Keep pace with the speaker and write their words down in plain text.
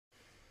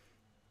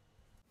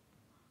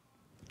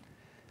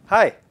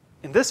Hi,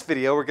 in this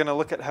video we're going to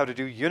look at how to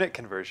do unit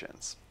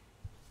conversions.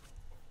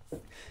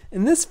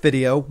 In this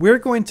video, we're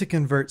going to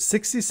convert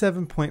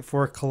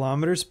 67.4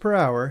 kilometers per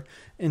hour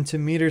into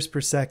meters per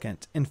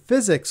second. In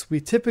physics, we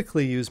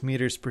typically use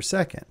meters per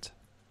second.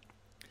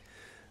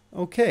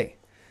 Okay,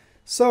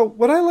 so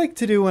what I like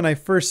to do when I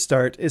first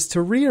start is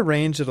to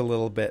rearrange it a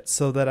little bit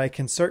so that I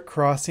can start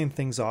crossing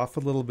things off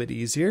a little bit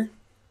easier.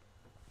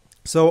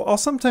 So I'll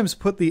sometimes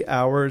put the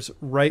hours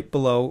right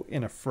below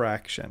in a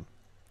fraction.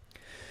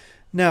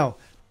 Now,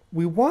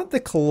 we want the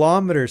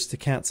kilometers to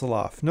cancel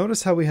off.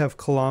 Notice how we have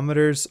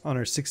kilometers on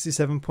our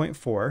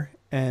 67.4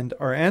 and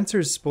our answer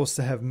is supposed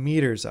to have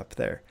meters up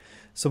there.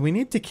 So we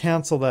need to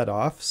cancel that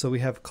off. So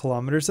we have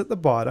kilometers at the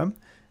bottom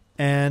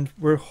and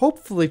we're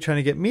hopefully trying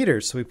to get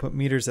meters. So we put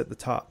meters at the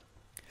top.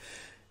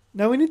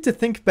 Now we need to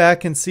think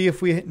back and see if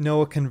we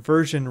know a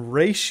conversion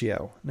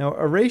ratio. Now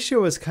a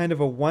ratio is kind of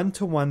a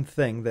one-to-one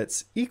thing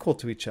that's equal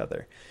to each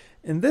other.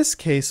 In this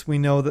case, we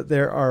know that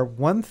there are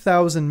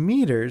 1,000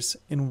 meters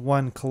in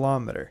 1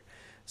 kilometer.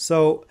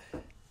 So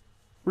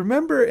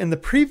remember in the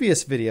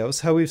previous videos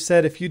how we've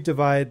said if you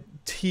divide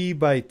t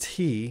by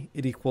t,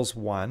 it equals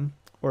 1,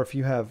 or if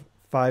you have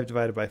 5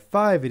 divided by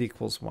 5, it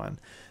equals 1.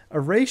 A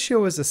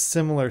ratio is a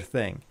similar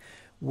thing,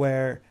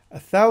 where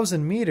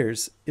 1,000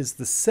 meters is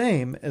the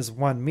same as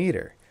 1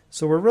 meter.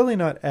 So we're really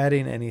not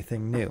adding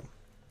anything new.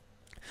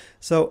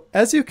 So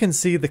as you can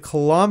see, the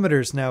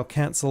kilometers now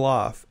cancel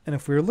off. And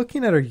if we're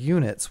looking at our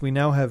units, we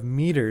now have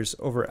meters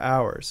over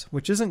hours,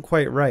 which isn't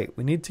quite right.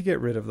 We need to get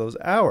rid of those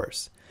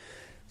hours.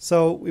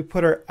 So we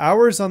put our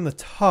hours on the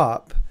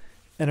top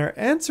and our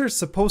answer is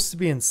supposed to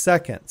be in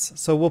seconds.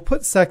 So we'll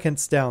put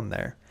seconds down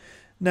there.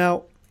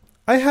 Now,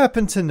 I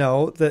happen to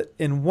know that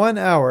in 1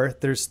 hour,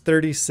 there's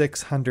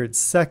 3,600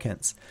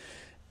 seconds.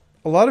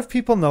 A lot of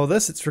people know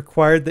this. It's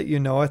required that you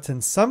know it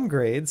in some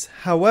grades.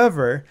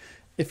 However,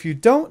 if you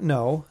don't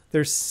know,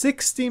 there's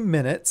 60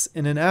 minutes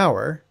in an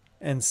hour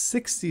and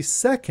 60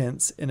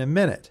 seconds in a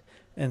minute.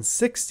 And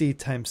 60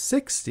 times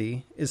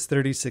 60 is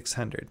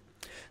 3,600.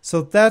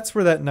 So that's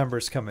where that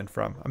number's coming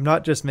from. I'm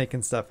not just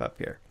making stuff up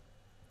here.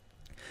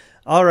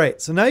 All right,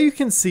 so now you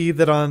can see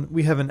that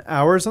we have an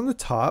hours on the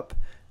top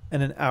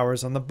and an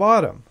hours on the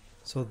bottom.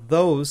 So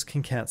those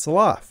can cancel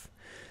off.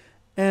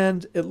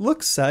 And it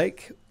looks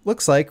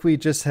like we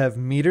just have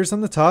meters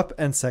on the top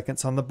and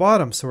seconds on the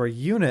bottom. So our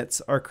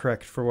units are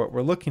correct for what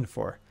we're looking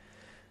for.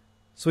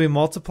 So we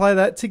multiply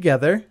that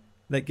together.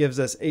 That gives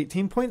us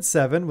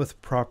 18.7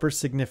 with proper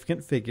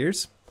significant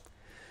figures.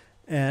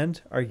 And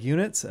our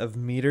units of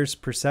meters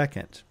per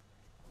second.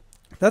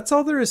 That's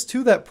all there is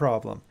to that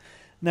problem.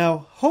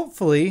 Now,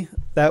 hopefully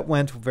that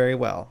went very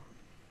well.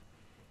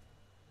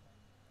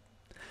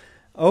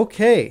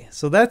 Okay,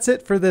 so that's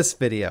it for this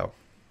video.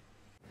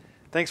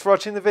 Thanks for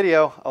watching the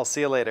video. I'll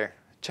see you later.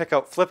 Check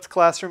out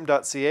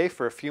flippedclassroom.ca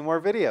for a few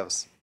more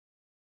videos.